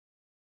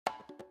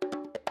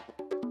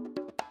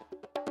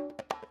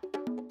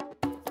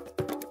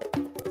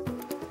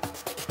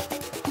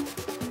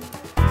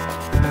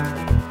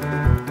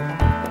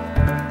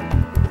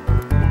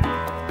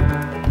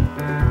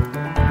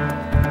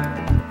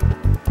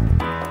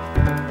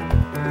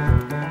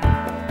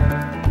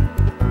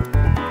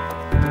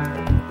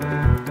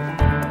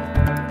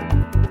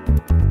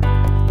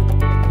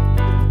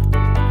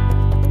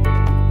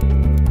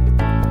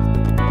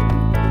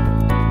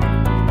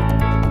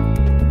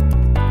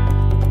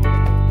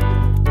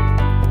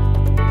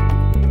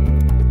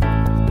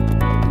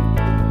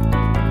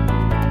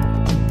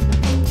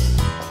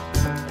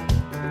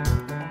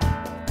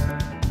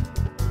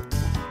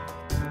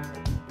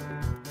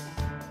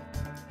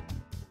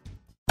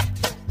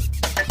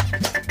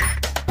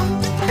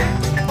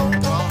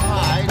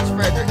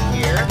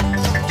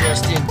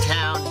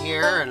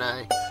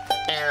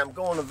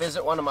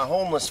visit one of my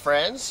homeless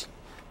friends,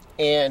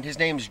 and his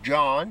name's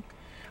John.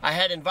 I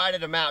had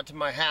invited him out to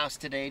my house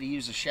today to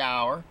use a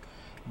shower,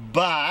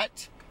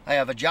 but I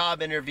have a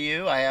job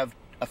interview, I have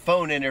a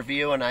phone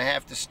interview, and I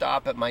have to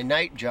stop at my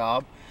night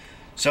job.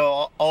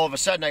 So all of a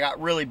sudden I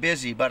got really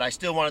busy, but I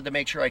still wanted to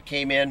make sure I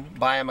came in,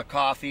 buy him a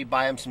coffee,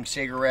 buy him some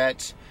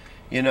cigarettes,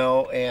 you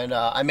know, and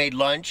I made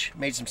lunch,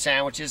 made some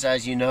sandwiches,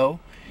 as you know,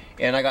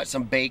 and I got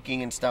some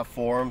baking and stuff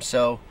for him.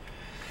 So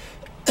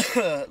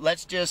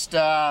let's just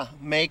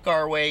make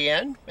our way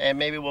in, and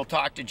maybe we'll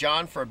talk to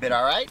John for a bit,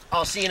 all right?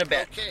 I'll see you in a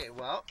bit. Okay,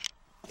 well,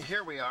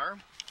 here we are.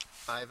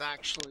 I've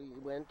actually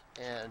went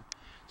and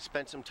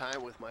spent some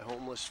time with my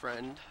homeless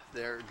friend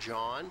there,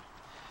 John,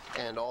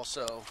 and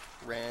also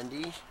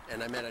Randy,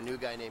 and I met a new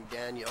guy named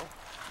Daniel.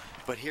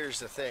 But here's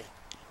the thing.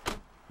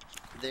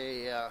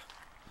 They,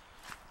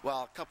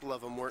 well, a couple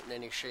of them weren't in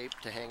any shape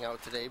to hang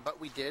out today,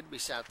 but we did. We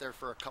sat there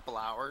for a couple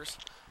hours.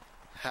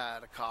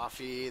 Had a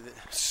coffee,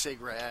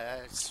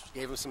 cigarettes,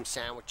 gave him some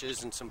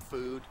sandwiches and some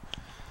food.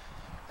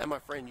 And my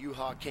friend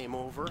Yuha came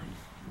over,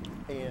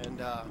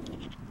 and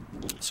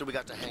so we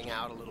got to hang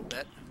out a little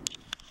bit.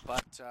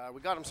 But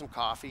we got him some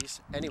coffees.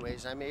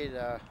 Anyways, I made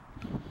a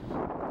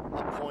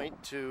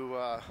point to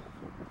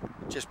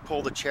just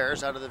pull the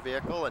chairs out of the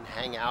vehicle and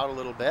hang out a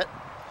little bit.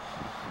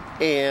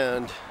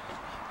 And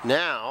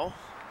now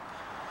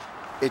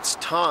it's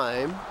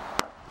time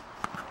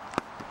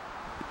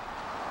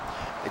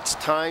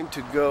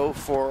to go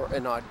for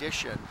an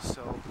audition.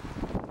 So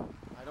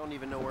I don't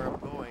even know where I'm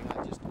going.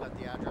 I just got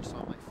the address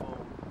on my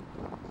phone.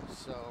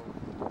 So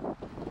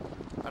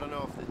I don't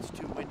know if it's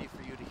too windy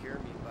for you to hear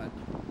me, but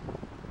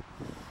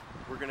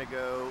we're gonna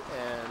go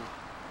and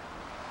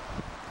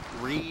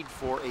read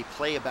for a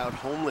play about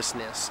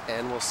homelessness,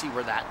 and we'll see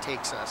where that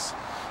takes us.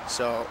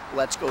 So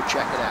let's go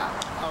check it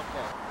out.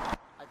 Okay,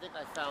 I think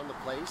I found the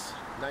place,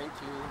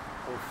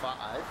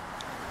 1905.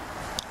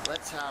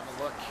 Let's have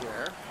a look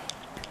here.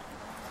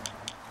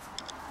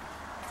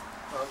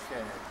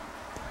 Okay.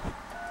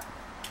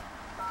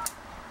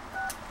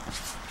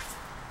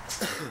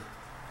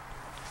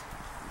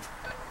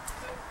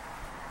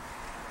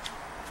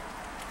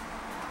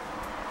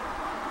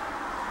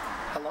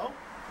 Hello?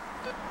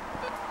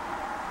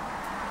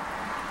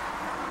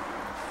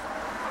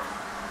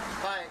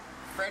 Hi,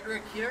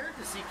 Frederick here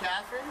to see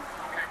Catherine.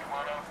 Okay, come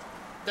on up.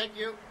 Thank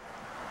you.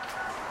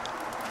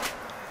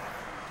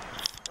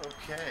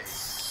 Okay.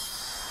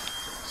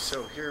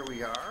 So here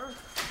we are.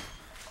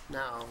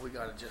 Now we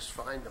gotta just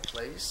find the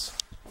place.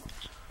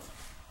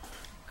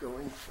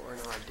 Going for an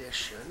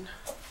audition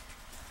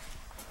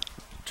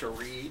to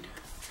read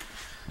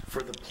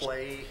for the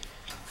play.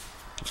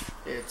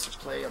 It's a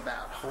play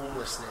about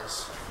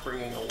homelessness,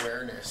 bringing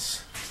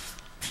awareness.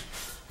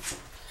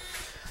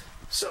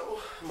 So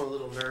I'm a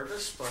little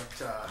nervous, but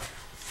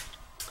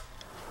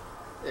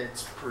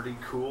it's pretty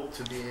cool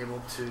to be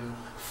able to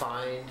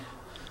find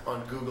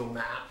on Google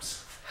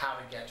Maps how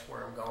to get to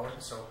where I'm going.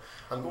 So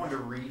I'm going to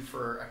read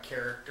for a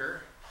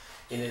character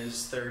in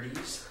his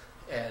 30s,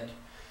 and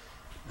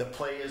the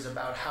play is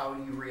about how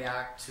you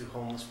react to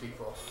homeless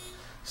people.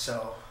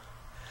 So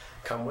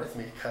come with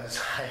me, because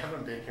I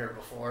haven't been here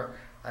before.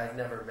 I've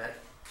never met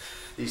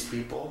these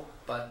people,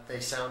 but they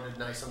sounded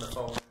nice on the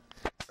phone.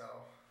 So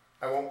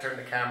I won't turn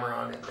the camera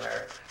on in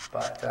there,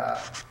 but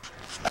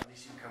at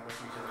least you can come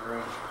with me to the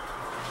room.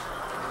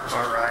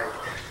 All right.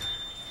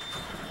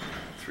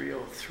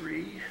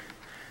 303,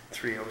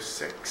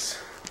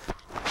 306.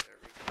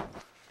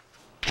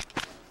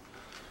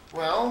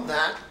 Well,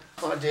 that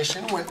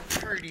audition went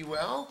pretty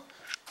well.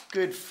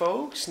 Good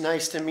folks,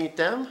 nice to meet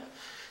them.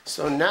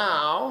 So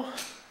now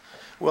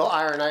we'll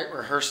iron out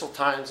rehearsal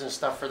times and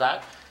stuff for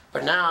that.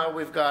 But now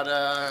we've got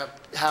to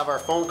have our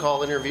phone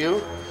call interview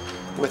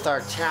with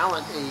our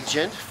talent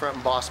agent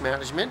from Boss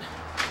Management.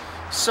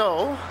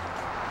 So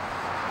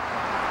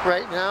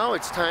right now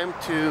it's time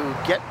to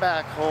get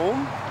back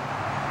home,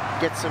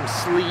 get some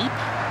sleep,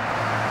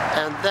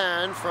 and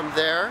then from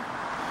there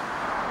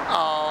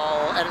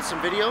I'll edit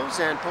some videos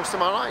and post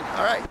them online.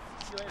 All right.